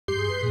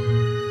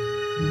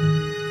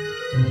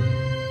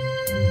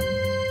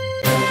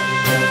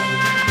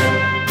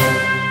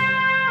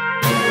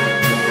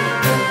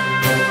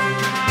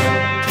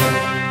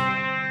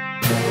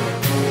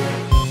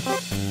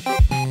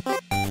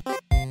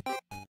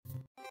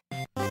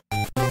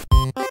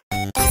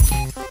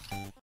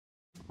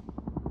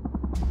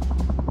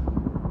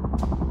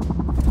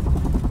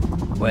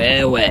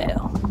Well,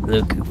 well,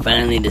 look who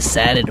finally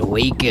decided to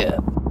wake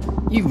up.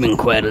 You've been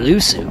quite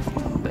elusive,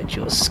 but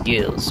your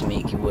skills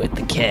make you worth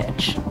the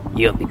catch.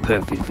 You'll be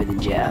perfect for the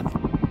job.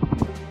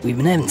 We've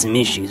been having some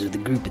issues with a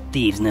group of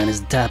thieves known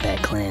as the Top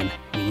Hat Clan.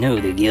 We know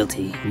they're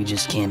guilty, we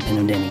just can't pin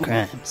them to any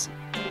crimes.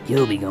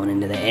 You'll be going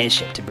into the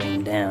Airship to bring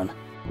them down.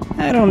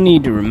 I don't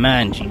need to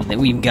remind you that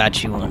we've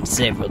got you on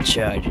several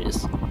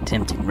charges.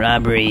 Attempted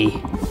robbery,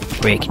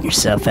 breaking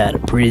yourself out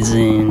of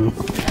prison,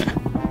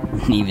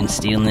 and even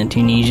stealing a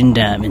Tunisian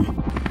diamond.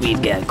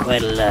 We've got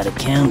quite a lot of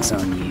counts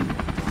on you.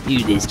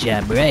 Do this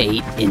job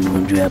right, and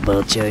we'll drop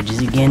all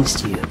charges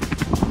against you.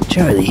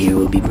 Charlie here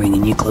will be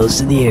bringing you close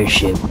to the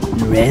airship.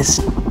 The rest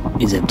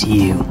is up to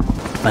you.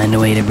 Find a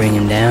way to bring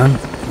him down,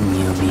 and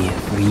you'll be a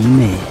free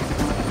man.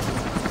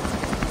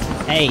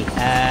 Hey,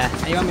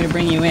 how do you want me to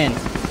bring you in?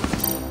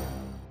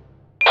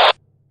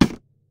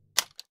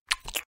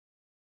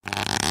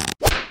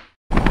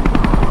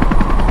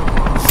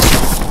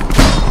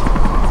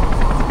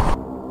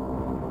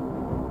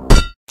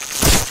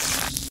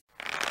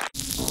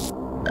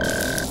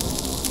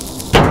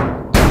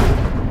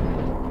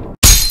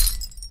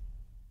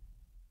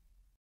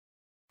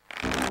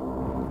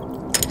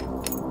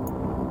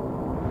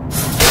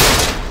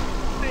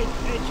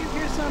 Did you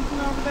hear something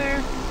over there?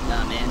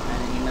 Nah, man, I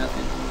didn't hear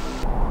nothing.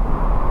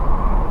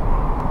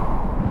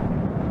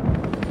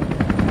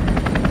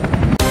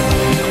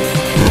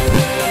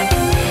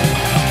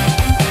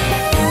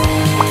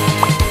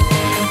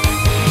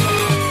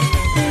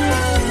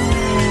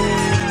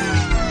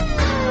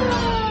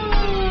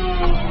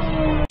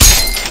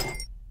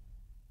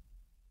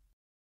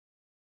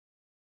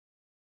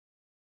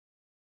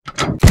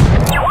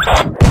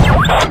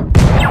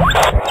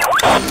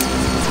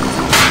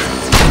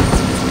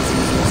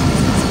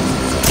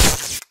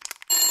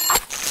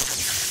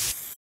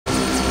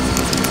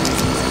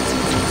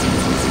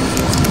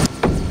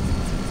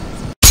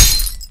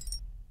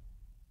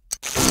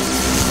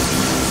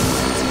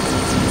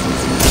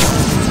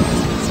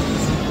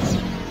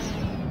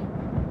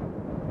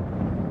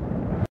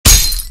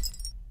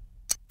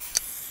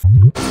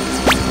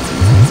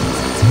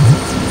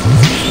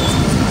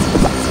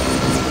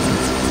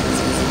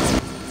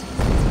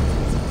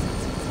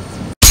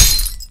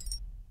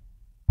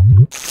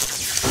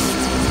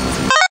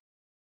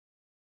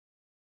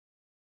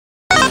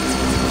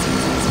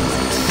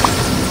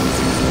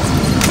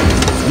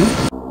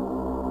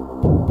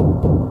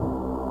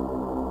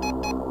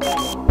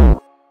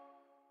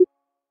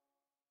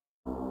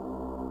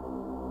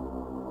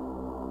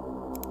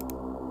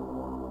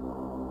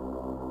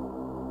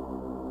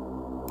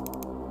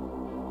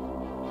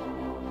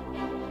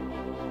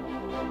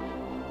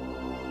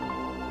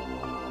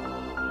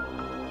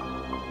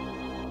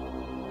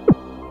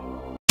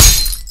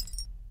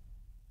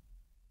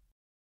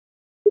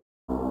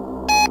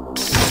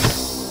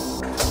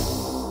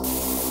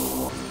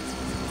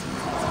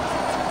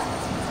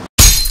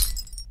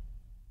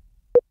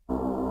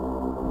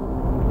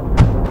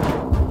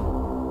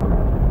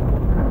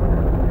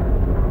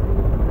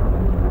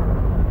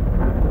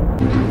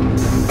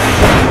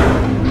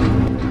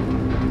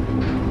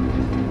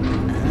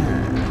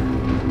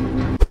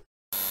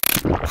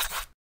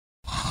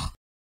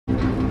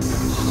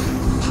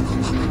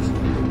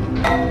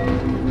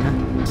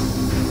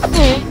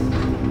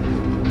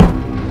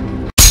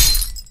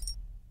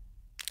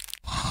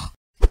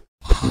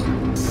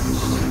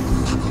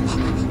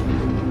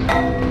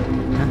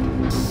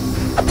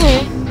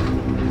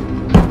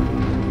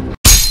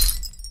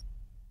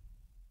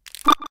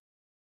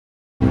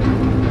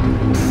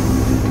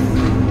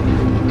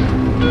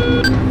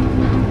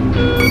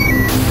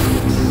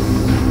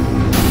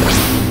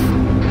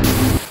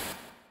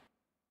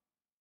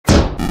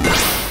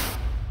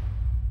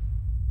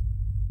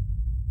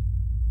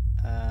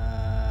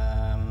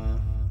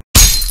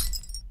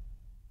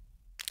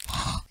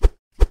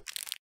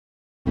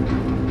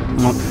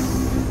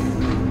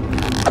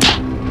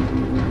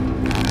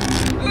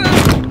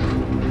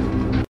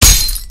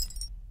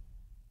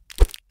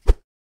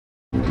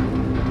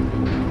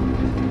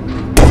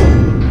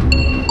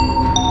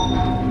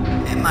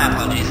 My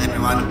apologies,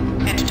 everyone.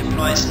 Had to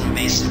deploy some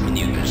invasive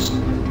maneuvers.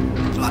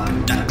 A flock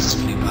of ducks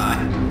flew by.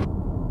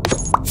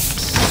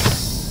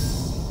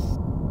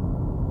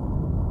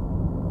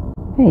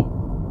 Hey,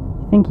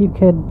 you think you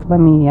could let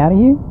me out of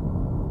here?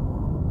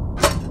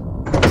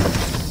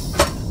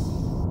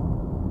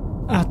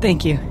 Oh,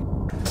 thank you.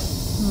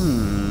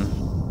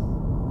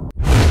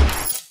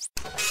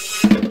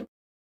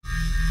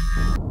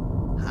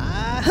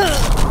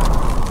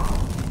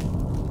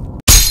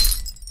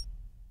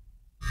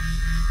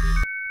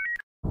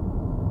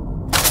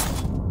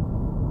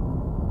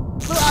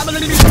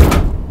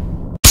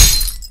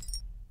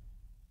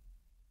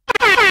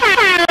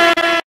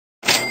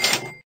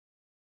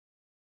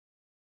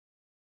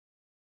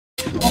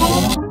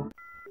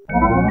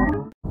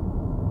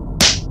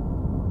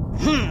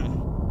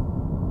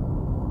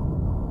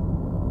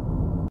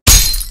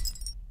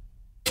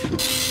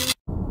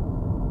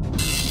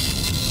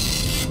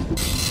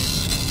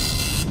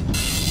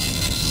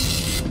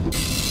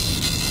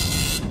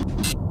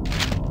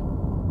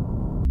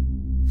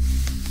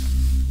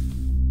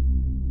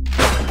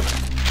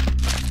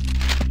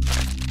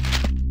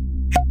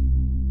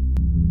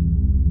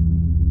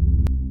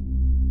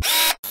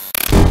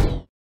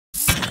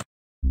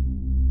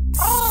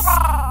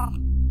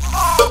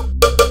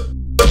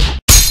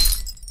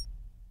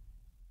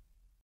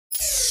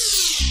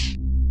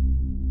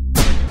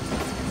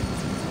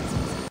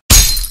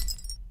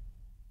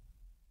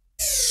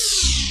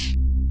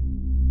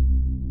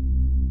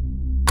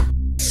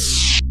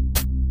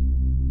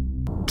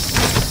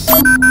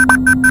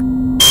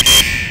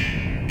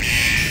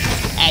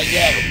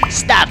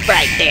 Stop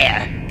right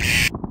there!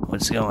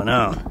 What's going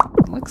on?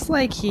 Looks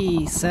like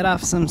he set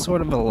off some sort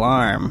of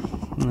alarm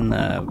in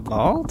the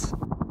vault?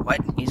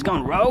 What? He's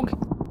gone rogue?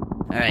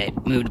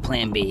 Alright, move to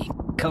plan B.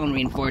 Call in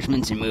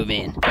reinforcements and move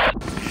in.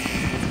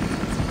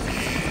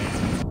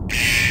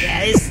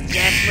 Yeah, this is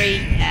Jeffrey.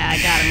 I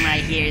got him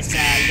right here, so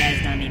you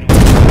guys don't need to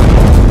worry.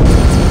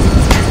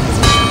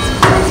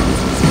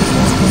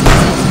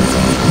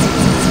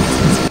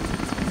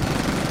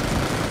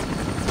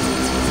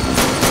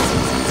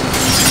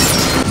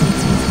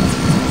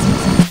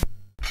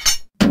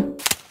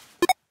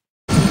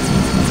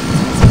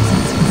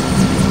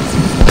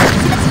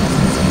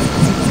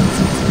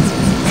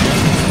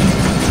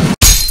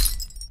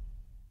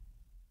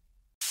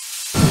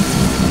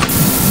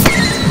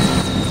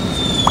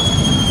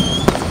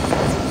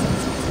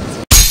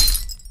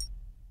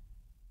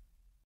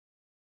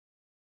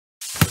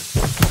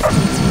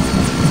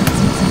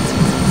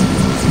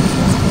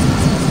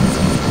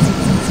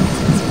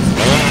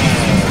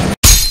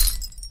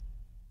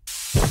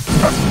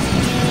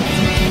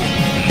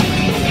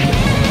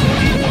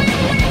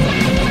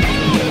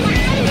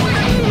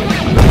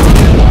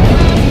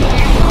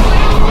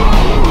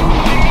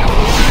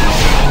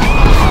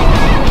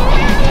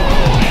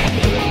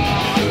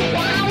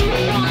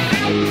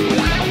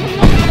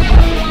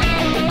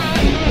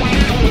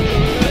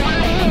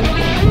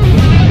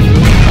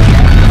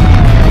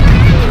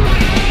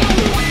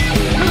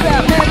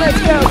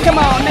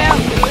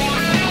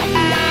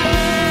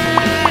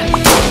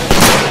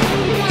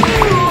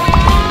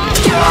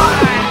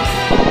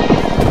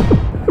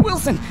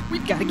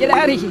 We've got to get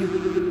out of here.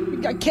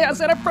 We've got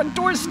chaos at our front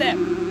doorstep.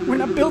 We're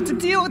not built to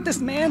deal with this,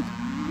 man.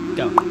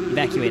 Go,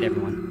 evacuate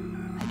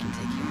everyone. I can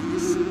take care of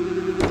this.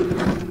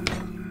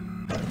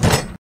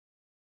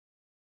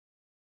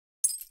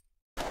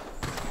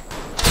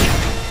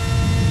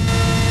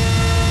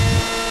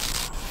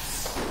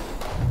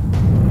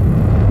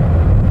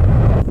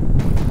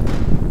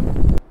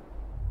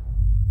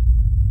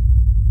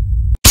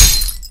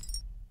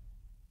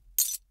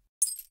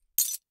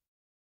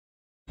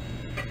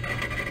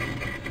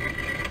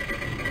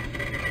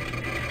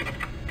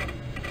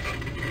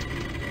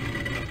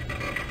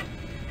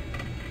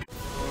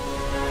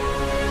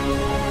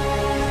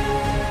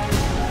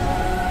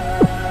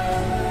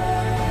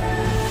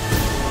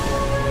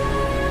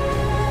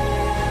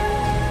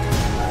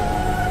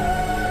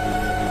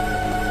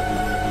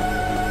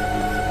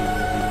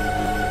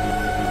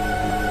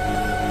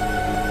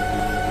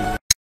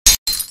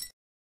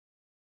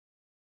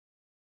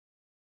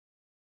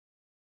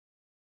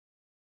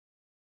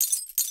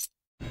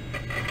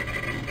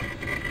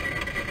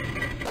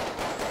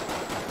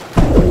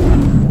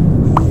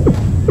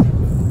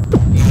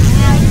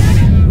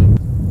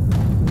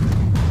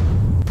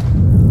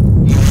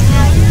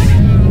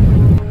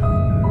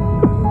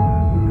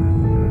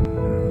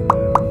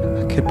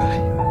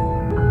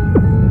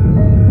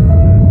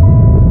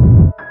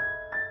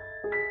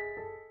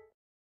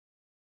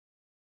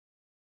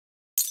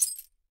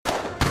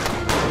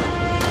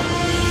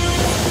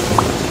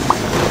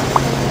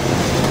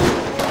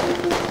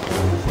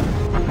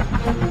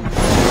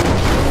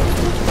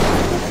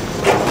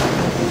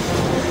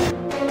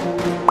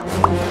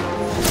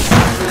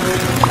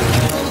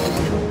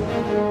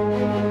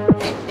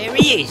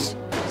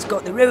 It's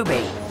got the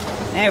ruby.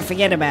 Now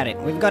forget about it.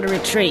 We've got to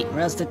retreat,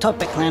 or else the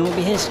Topic clan will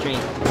be history.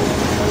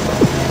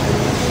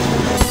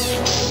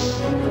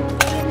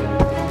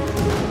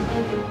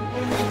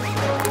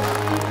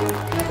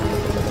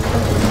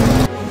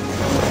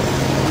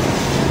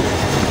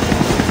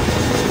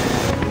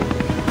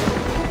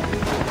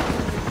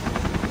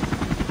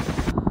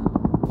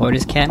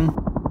 Orders, Captain?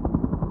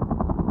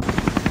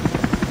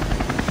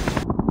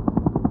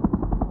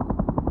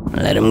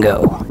 Let him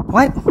go.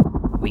 What?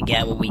 We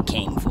got what we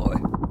came for.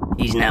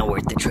 He's not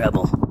worth the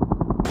trouble.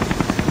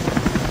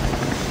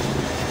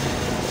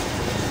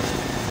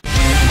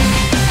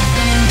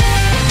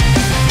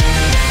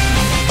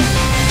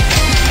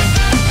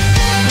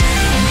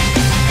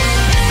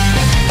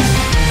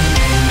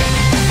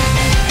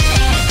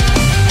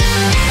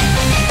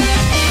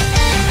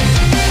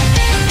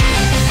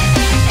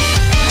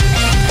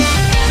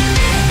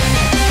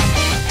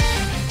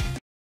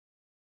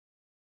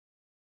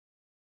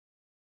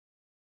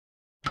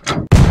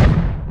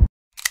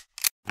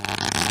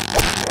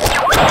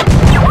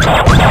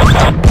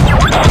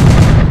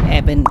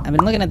 I've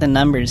been looking at the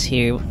numbers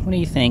here. What do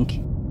you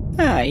think?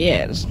 Ah,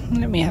 yes.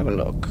 Let me have a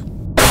look.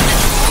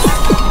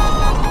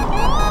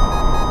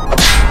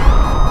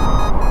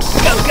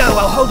 Go,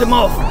 I'll hold him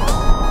off.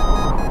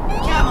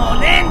 Come on,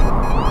 then.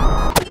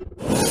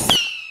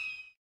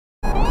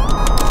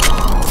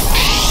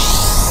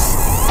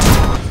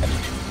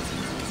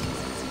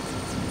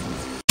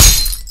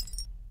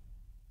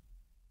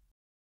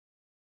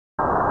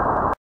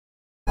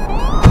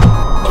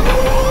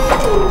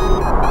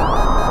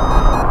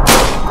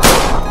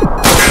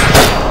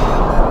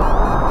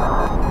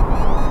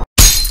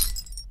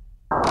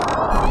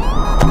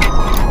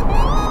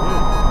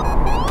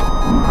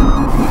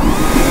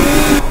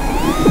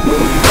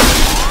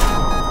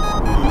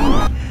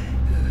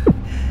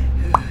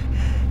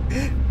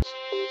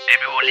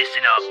 Everyone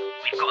listen up.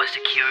 We've got a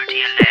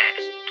security alert.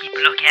 Keep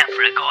a lookout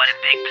for a guy in a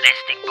big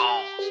plastic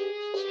ball.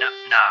 No,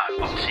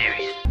 I'm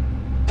serious.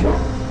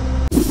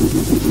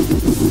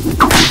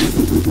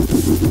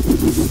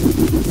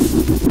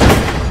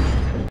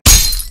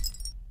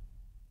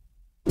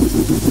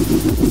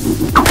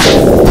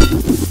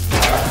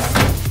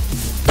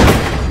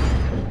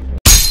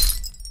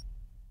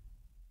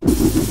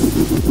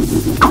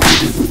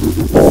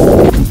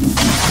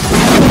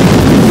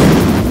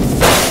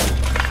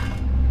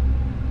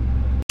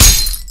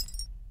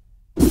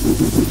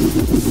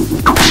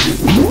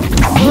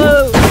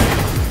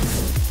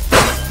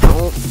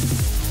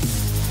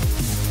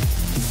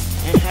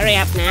 Hurry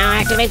up now,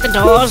 activate the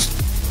doors.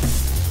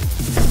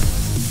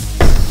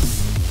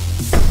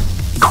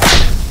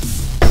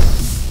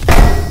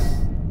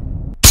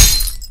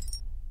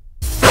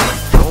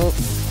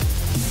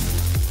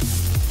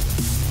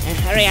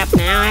 Hurry up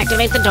now,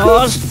 activate the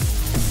doors.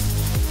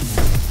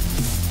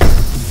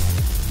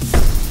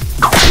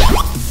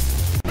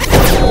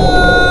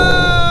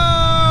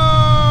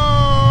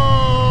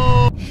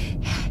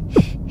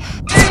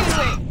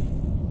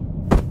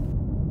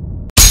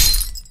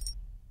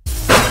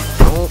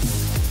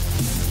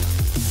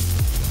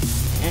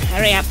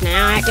 Hurry up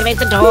now, activate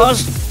the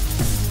doors.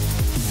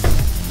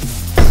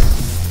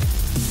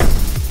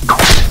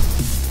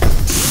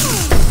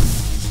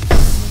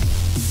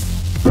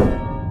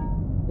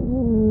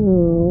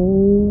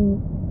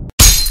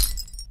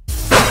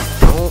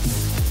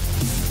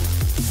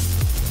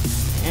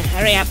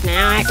 Hurry up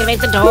now, activate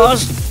the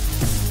doors.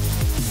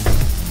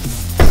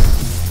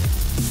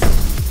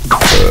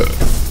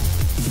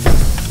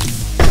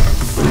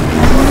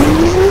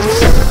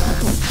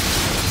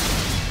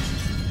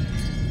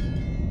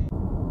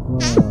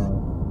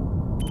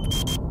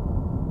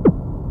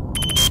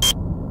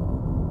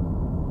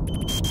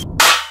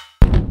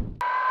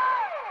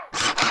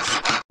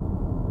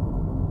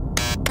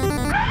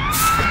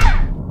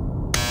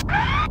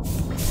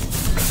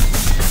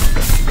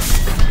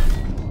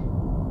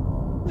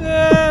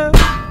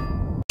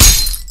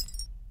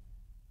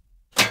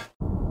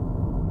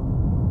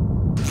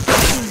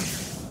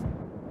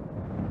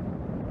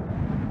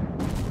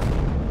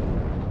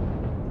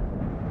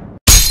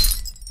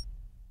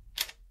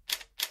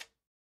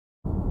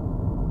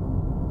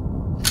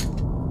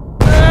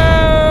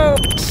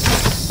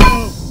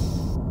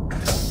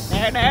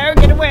 No,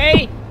 get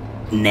away!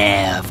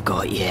 Now I've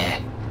got you.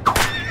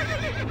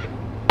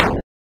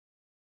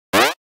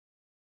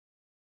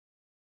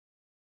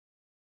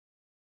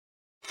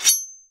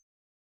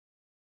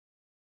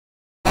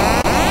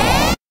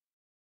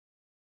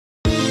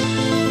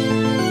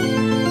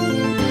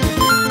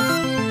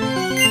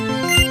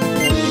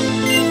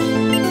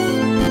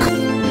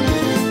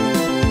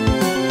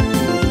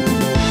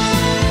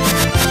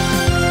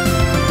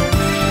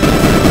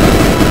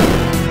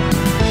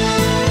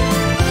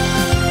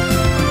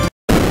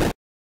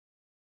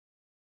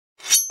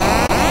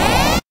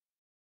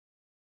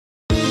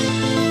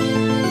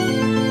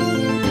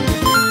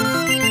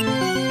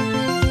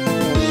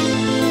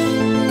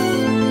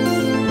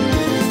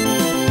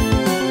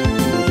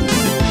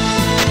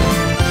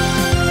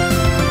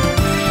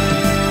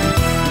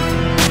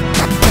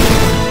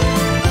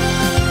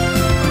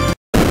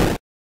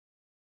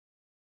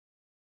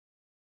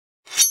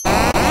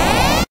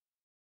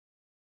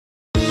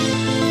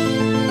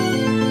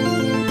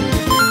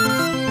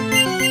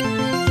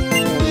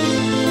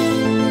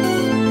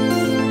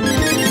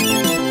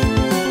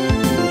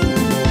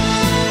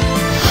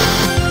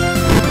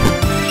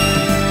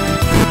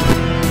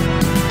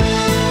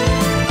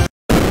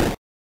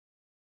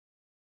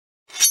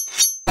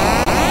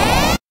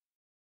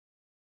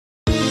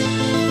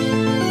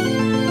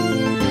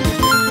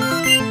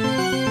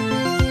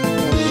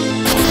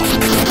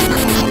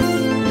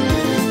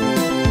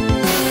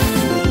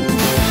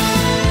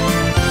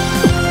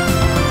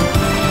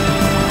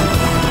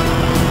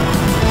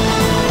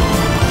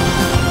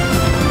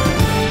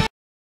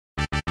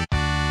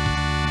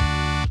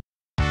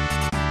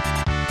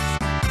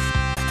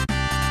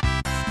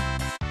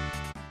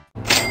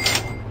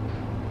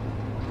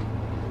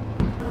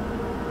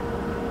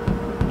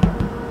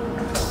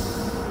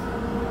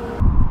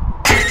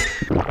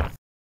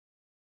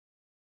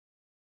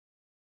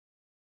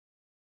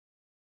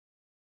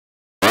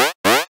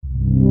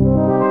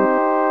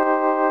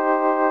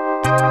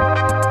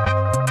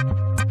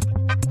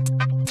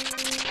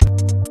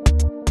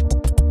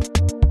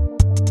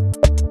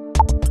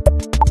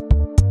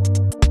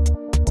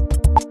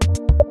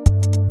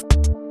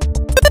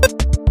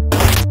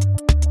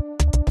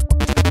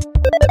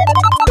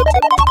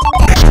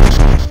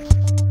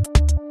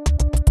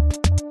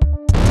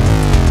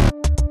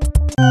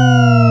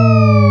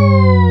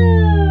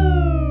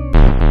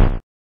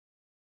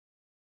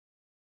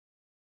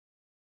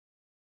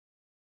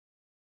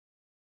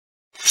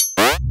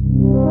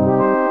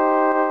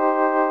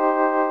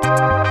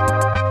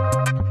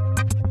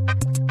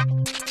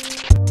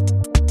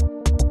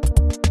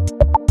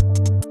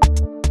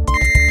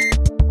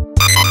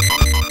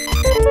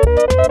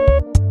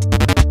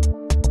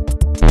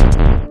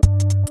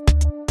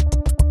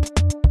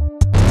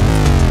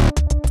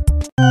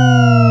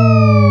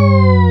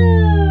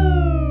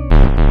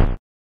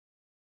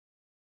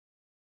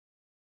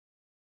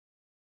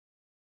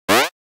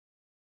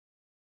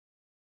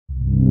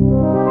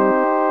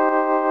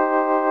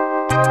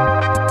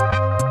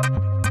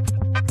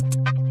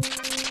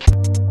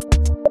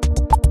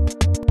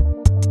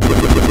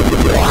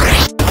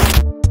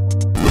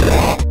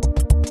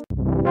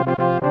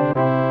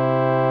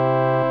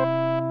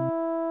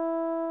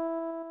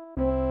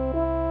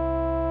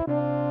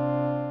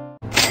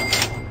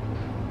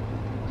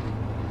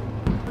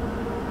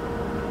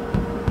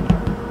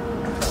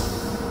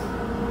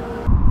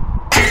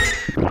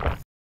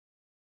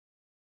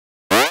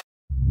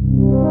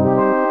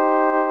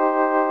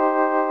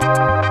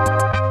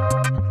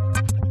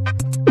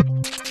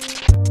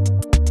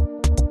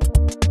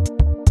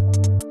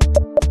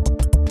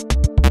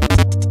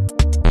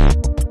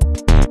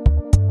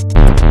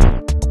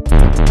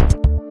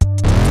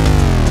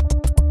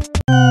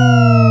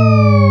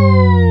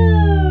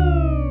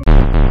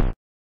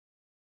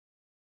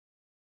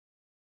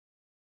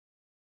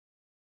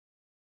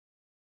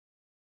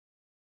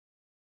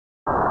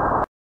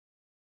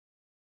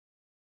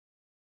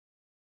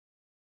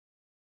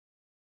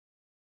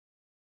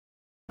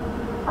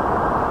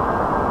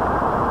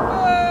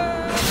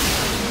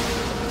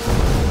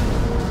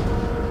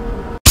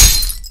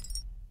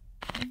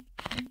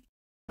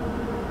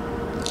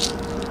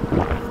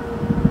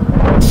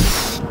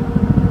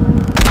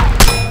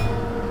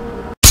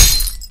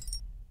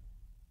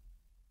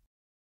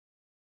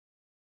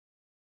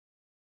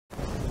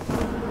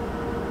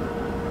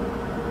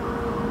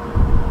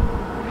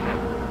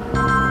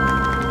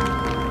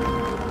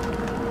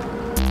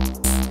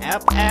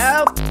 Help,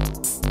 help!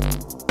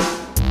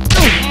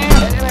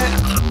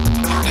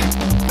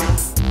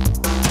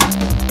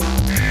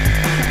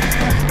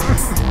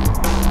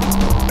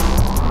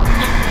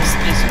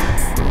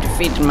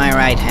 Defeated my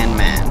right-hand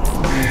man.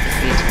 You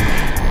defeated me.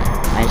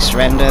 I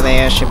surrender the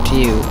airship to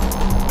you.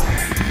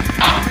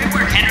 Great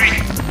work, Henry.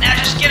 Now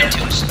just get him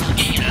to us. I'll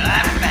get you to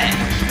that bag.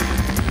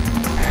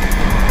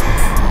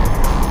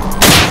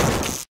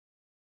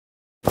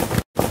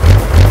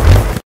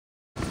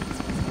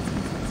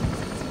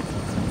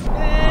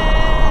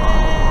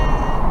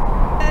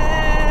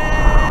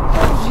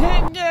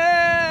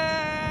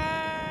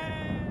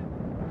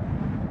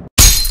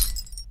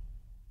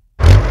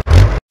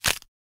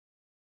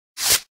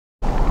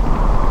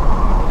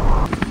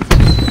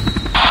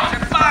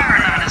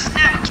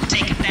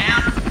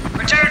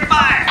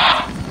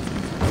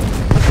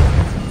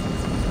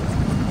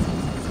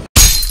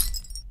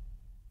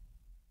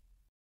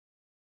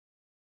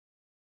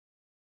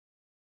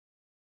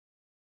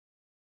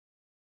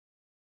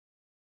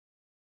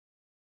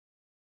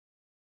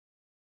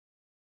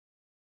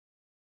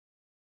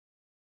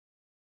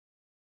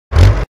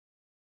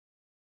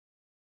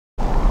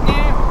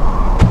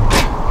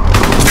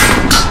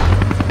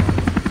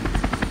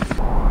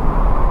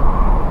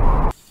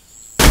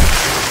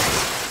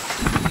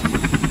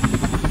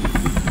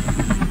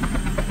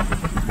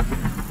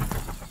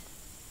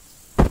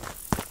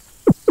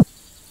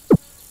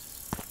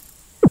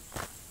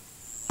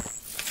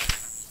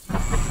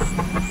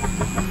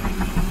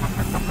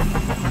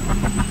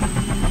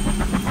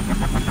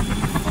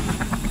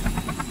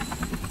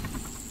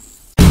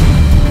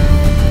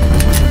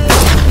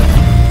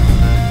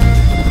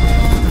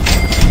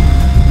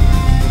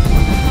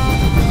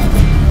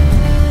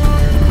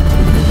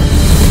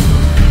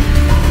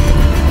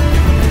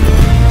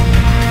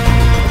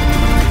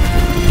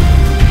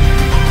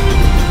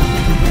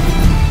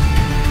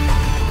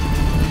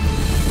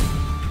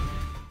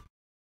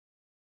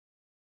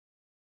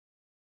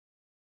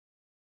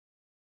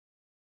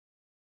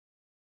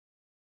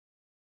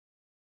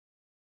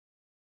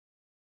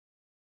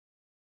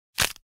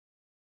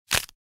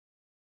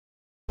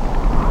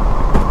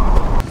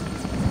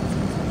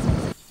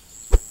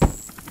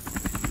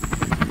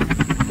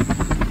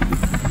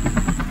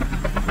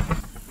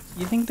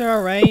 You think they're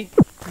alright?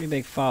 Pretty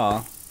big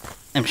fall.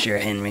 I'm sure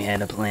Henry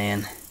had a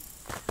plan.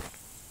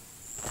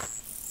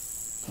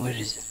 What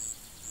is it?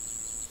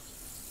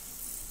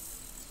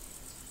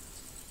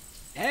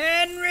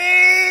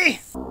 Henry!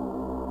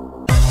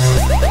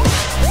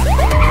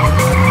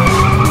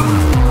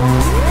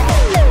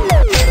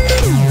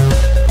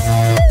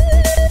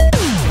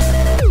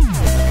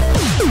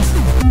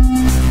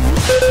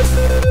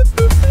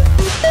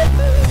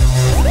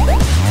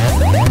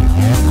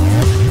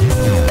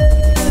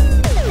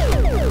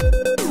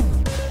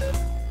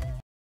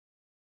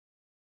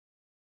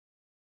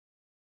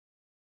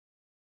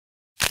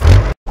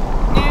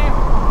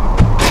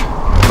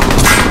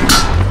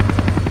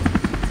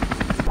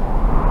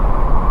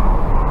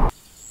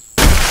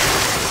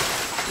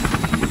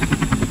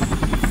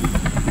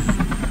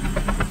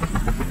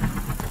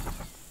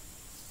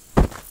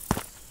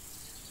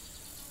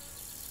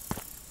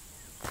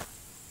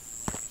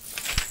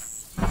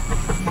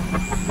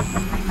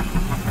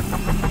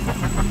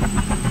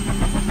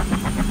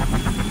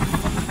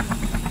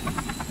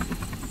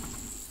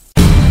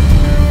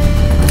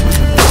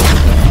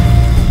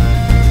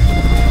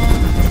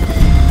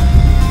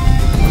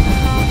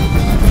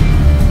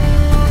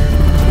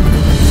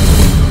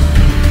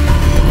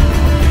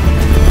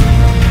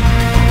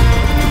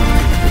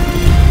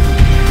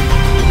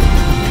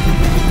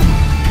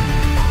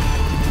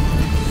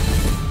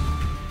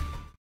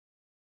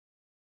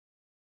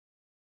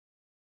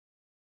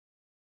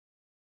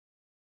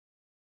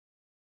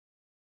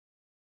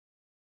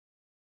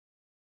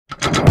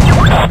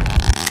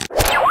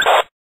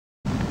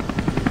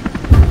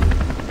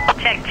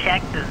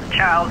 Check, this is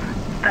Charles.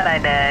 Thought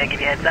I'd give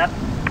you a heads up.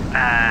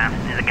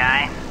 There's a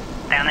guy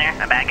down there,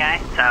 a bad guy.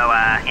 So,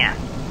 yeah.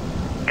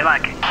 Good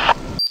luck.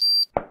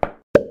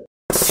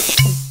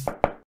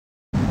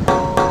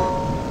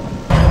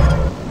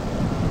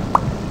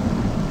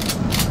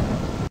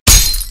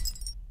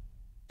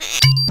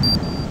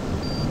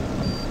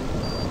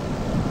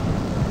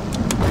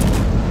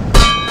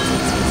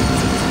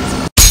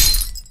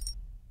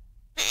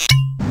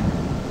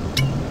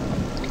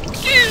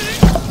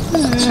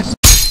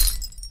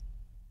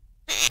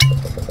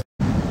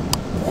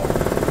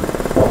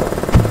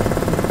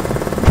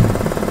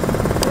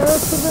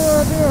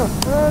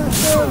 Hey,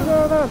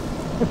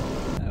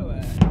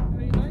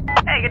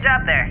 good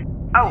job there.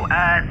 Oh,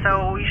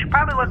 so you should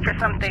probably look for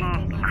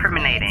something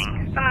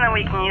incriminating. Something that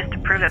we can use to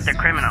prove that they're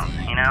criminals,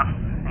 you know?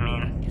 I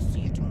mean,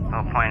 the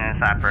whole point of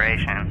this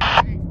operation.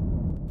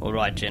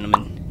 Alright,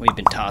 gentlemen. We've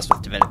been tasked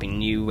with developing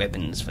new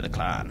weapons for the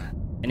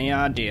clan. Any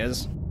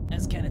ideas? I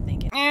was kind of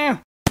thinking.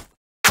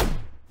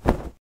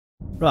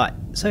 Right,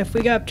 so if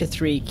we go up to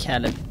 3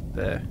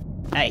 caliber...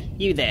 Hey,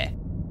 you there.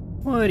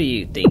 What do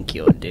you think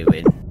you're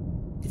doing?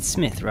 It's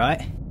Smith,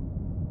 right?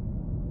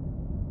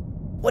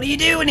 What are you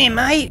doing here,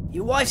 mate?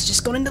 Your wife's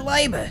just gone into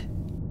labor.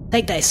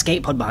 Take that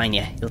escape pod behind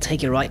you. It'll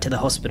take you right to the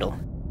hospital.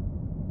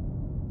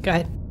 Go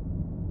ahead.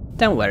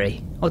 Don't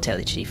worry. I'll tell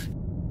the chief.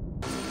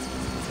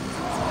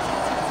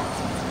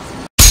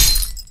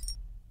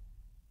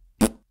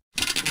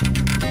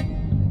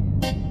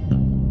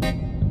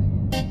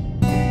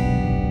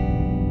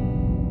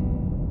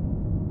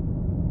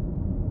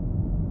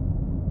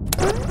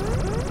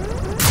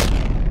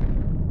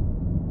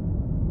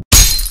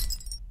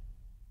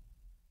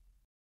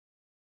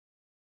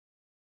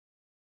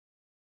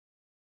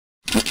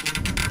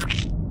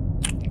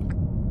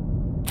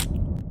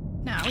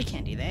 No, we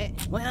can't do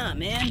that. Why not,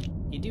 man?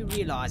 You do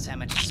realize how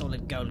much a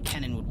solid gold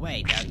cannon would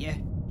weigh, don't you?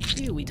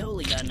 Dude, we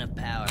totally got enough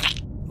power.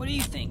 What do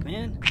you think,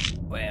 man?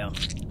 Well,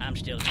 I'm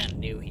still kind of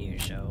new here,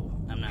 so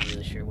I'm not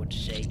really sure what to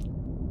say.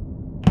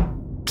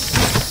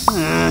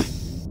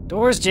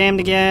 Door's jammed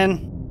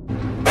again.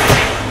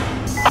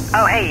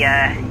 Oh, hey,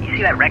 you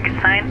see that record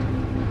sign?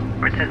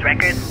 Where it says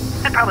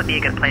records? That'd probably be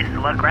a good place to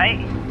look, right?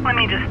 Let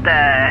me just,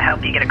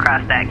 help you get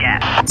across that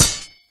gap.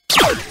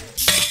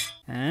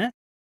 Huh?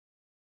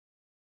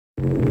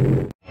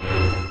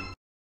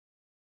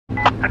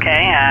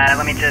 Okay,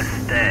 let me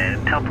just,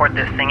 teleport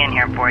this thing in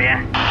here for you.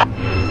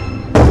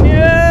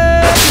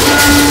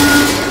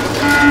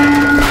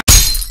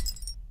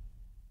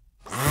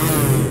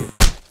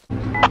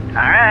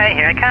 Alright,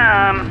 here I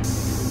come.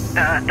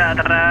 Da, da,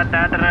 da, da,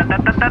 da, da, da,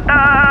 da,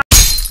 da.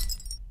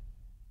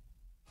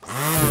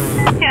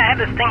 Yeah, I have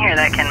this thing here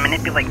that can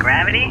manipulate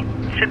gravity.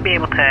 Should be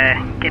able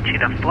to get you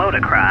to float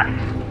across.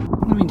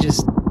 Let me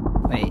just...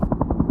 wait.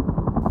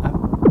 Up.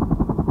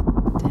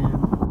 Down.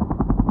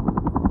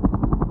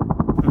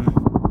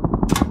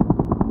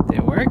 Did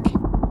it work?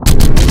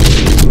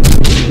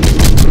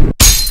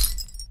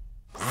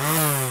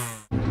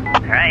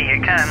 Alright, here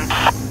it comes.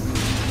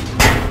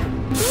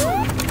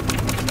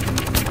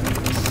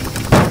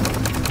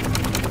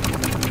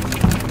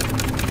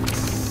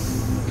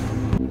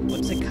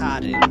 What's the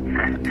card in? I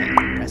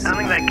don't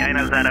think that guy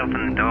knows how to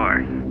open the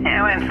door.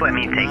 Yeah, why don't you let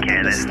me take care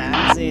of this?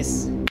 Understands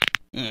this.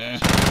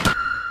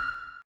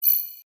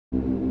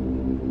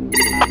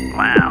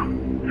 Wow,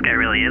 this guy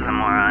really is a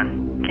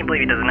moron. Can't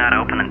believe he doesn't know how to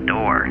open a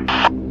door.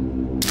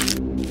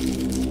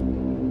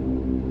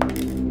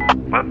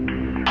 Whoops.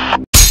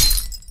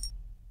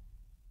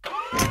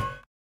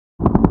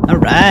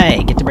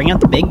 Alright, get to bring out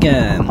the big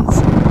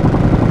guns.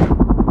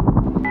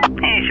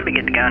 Hey, you should be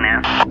good to go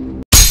now.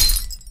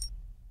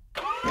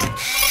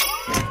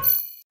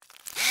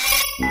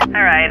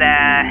 Alright,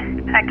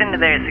 hacked into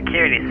their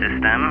security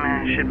system.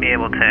 Should be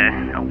able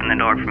to open the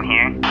door from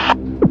here.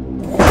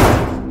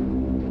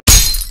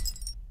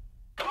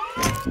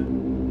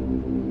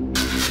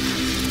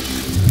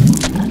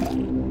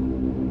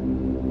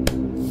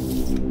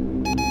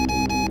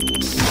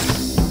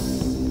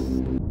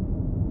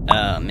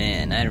 Oh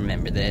man, I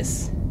remember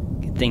this.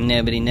 Good thing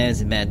nobody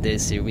knows about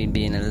this or we'd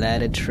be in a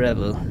lot of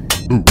trouble.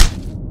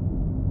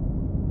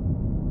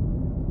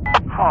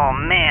 Oh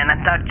man,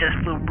 that duck just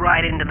flew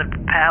right into the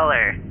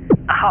propeller.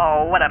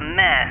 Oh, what a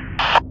mess.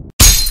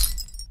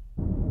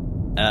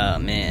 Oh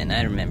man,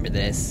 I remember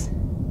this.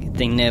 Good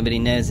thing nobody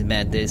knows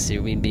about this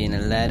or we'd be in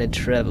a lot of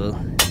trouble.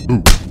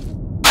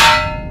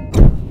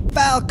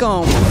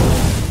 Falcon!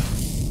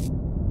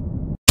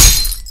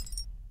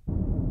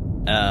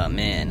 Oh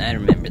man, I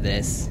remember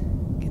this.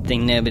 Good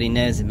thing nobody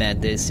knows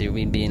about this or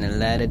we'd be in a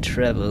lot of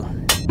trouble.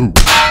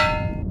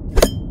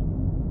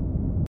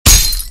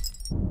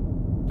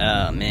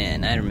 Oh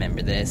man, I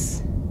remember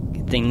this.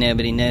 Good thing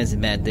nobody knows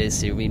about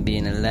this or we'd be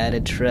in a lot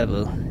of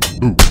trouble.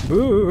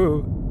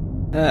 Boo!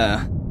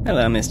 Oh,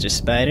 hello, Mr.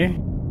 Spider.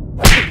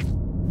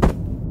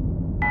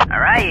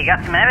 Alright, you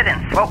got some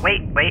evidence. Whoa,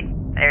 wait.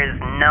 There's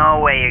no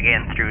way you're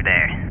getting through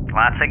there.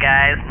 Lots of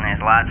guys and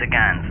there's lots of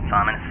guns, that's all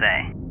I'm gonna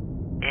say.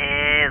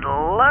 It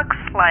looks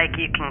like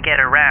you can get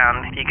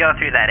around if you go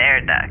through that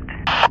air duct.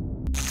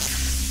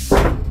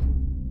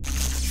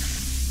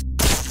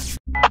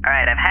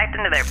 Alright, I've hacked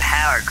into their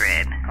power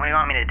grid. What do you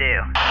want me to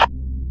do?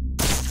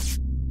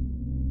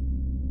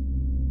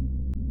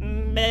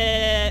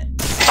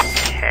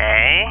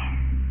 Okay.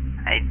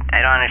 I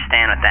don't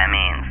understand what that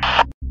means.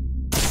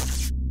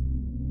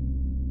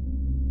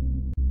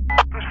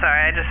 I'm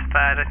sorry, I just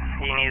thought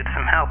you needed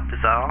some help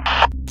is all.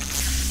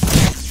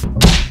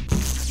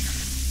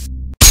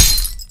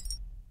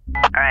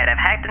 Alright, I've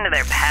hacked into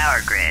their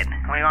power grid.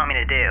 What do you want me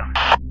to do?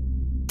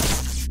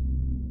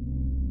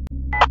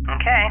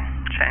 Okay,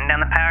 shutting down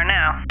the power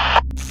now.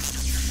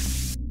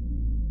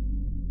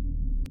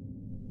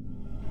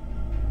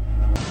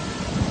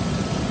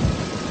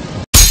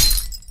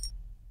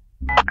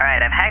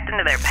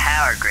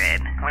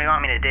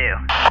 to do?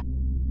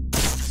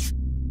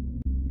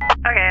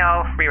 Okay,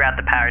 I'll reroute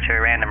the power to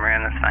a random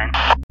room, that's fine.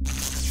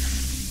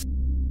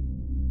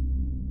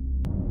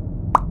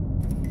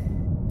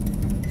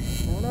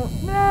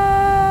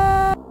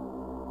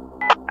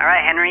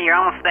 Alright, Henry, you're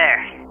almost there.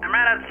 I'm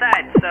right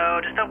outside,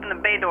 so just open the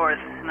bay doors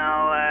and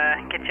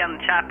I'll get you on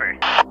the chopper.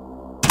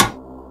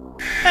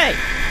 Hey,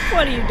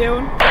 what are you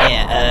doing?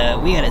 Yeah,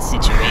 we got a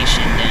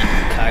situation down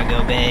in the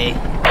cargo bay.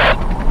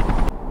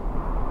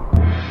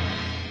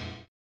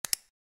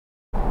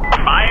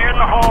 Fire in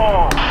the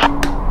hole!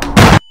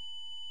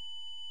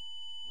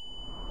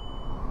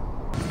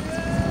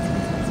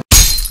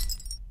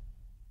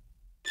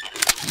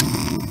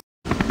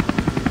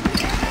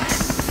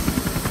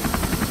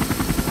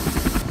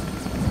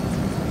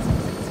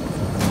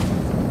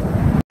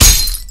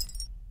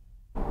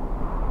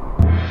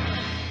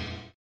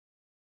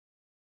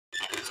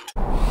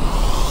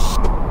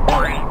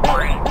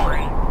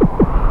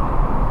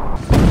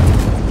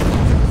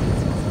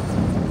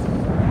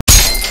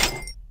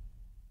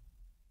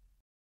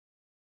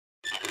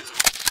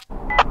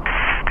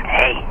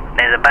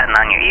 There's a button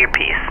on your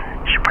earpiece.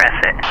 You should press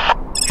it.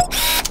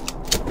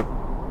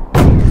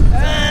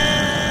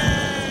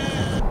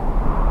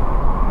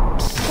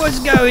 What's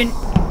going?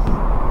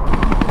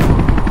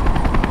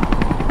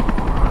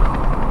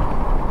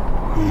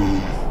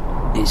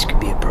 This could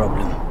be a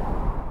problem.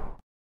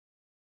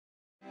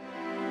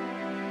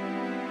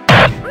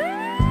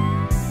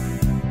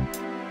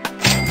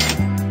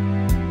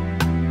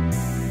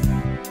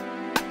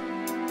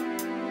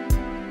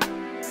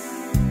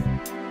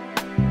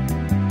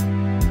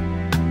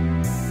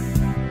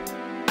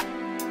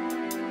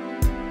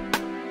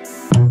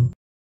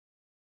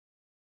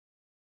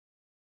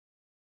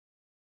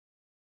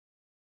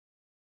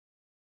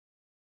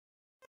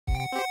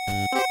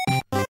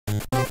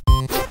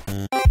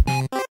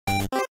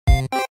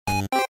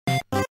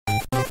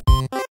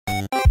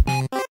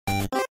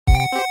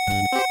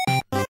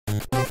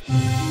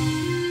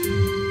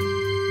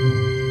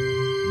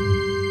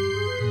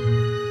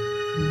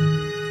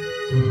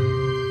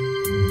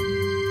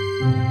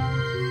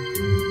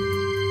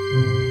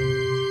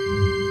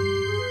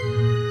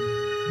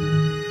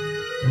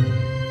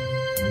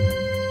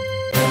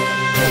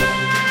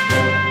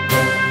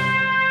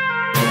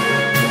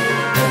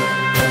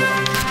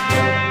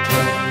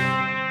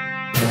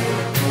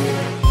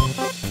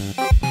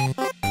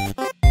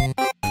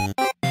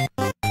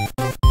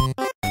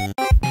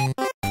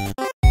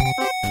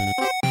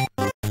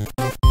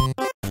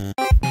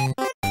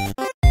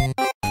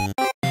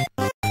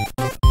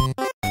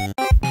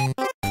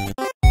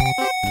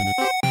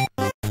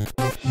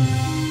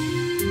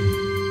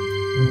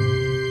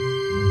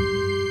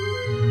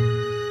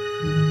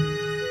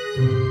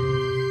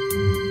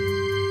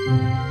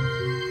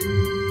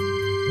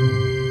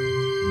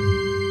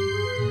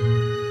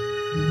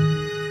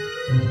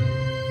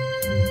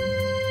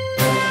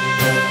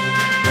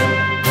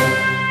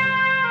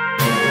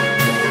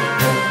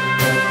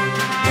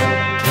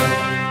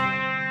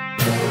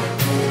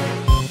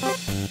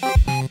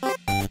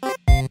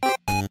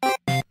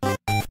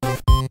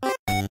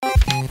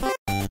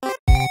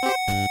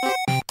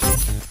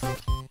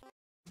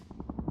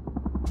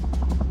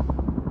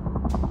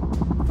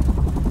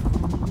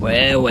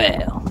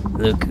 Well,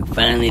 look who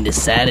finally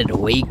decided to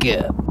wake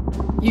up.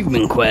 You've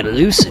been quite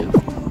elusive,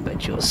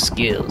 but your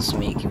skills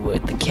make you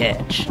worth the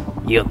catch.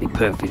 You'll be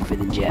perfect for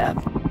the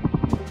job.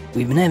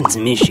 We've been having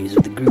some issues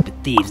with a group of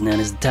thieves known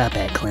as the Top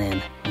Hat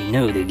Clan. We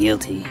know they're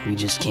guilty, we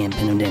just can't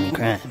pin them to any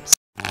crimes.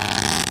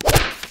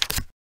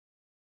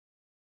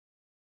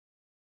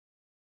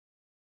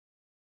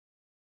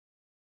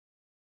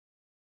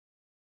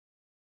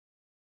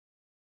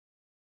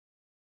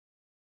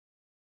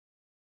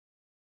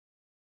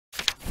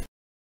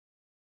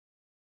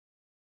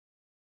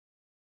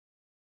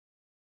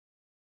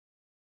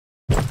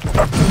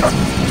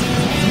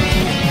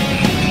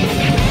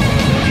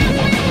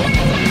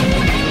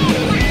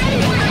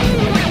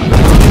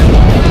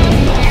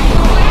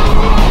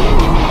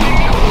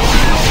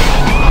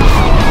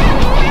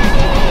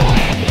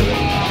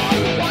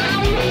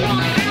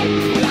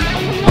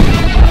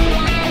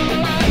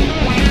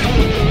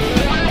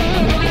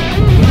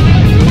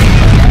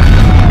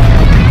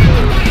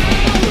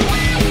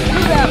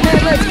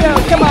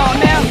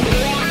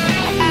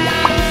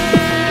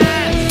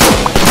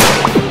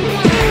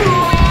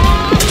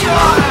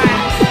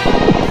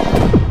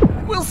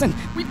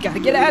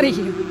 Get out of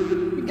here.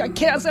 We've got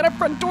chaos at our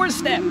front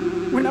doorstep.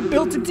 We're not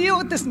built to deal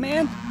with this,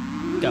 man.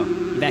 Go.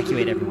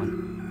 Evacuate everyone.